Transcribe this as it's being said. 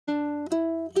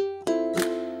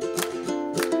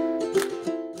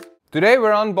Today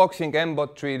we're unboxing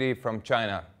MBot 3D from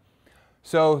China.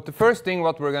 So the first thing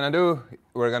what we're gonna do,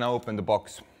 we're gonna open the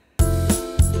box.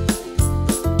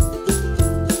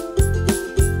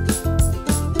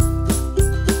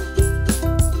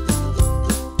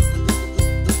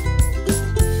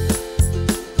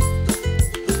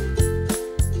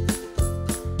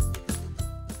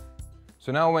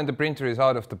 So now when the printer is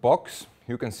out of the box,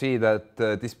 you can see that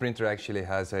this printer actually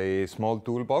has a small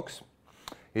toolbox.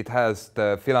 It has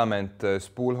the filament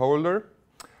spool holder,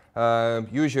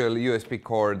 usual USB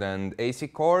cord and AC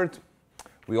cord.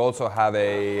 We also have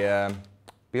a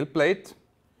build plate,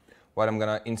 what I'm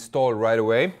gonna install right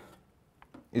away.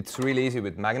 It's really easy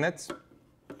with magnets,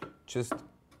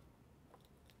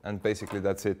 and basically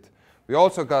that's it. We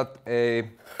also got a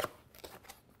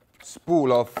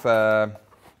spool of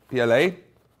PLA,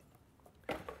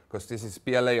 because this is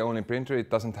PLA only printer. It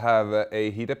doesn't have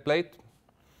a heated plate.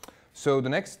 So the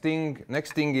next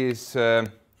thing is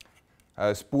a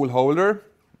spool holder.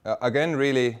 Again,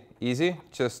 really easy.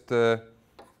 Just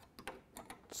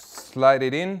slide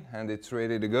it in and it's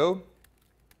ready to go.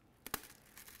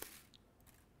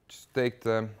 Just take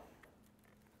the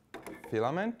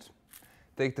filament.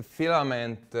 Take the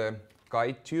filament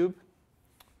guide tube.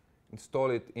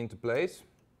 Install it into place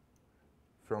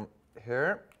from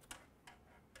here.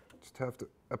 Just have to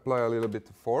apply a little bit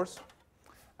of force.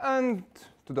 And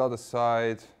to the other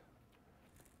side.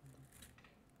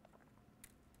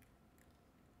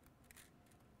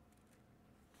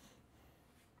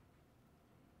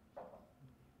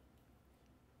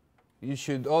 You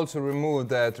should also remove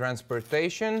the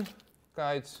transportation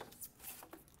guides.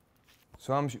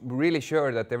 So I'm really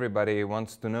sure that everybody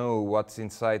wants to know what's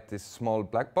inside this small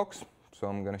black box. So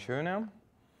I'm going to show you now.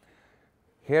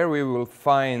 Here we will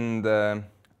find a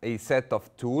set of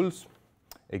tools,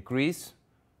 a grease,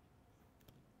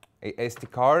 a SD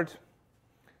card,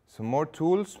 some more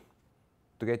tools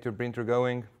to get your printer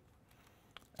going,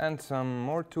 and some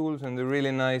more tools and a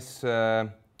really nice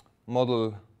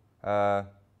model, a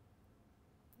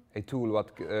tool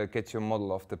what gets your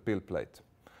model of the build plate.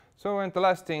 So and the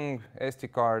last thing,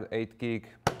 SD card, 8 gig.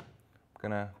 I'm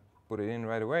gonna put it in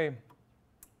right away.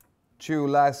 2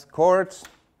 last cords,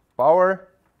 power,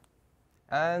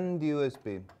 and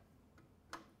USB.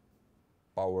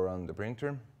 Power on the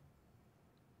printer.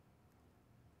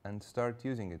 And start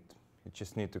using it. You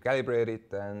just need to calibrate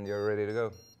it and you're ready to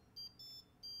go.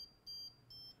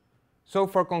 So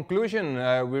for conclusion,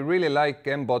 we really like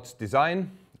MBot's design.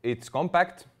 It's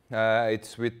compact,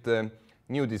 it's with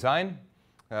new design.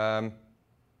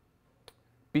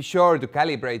 Be sure to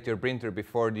calibrate your printer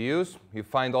before the use. You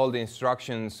find all the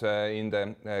instructions in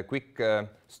the quick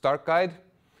start guide.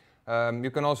 You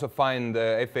can also find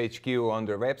the FAQ on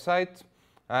their website.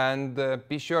 And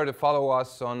be sure to follow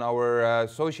us on our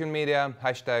social media,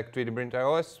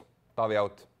 #3dprinteros. Tavi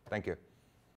out. Thank you.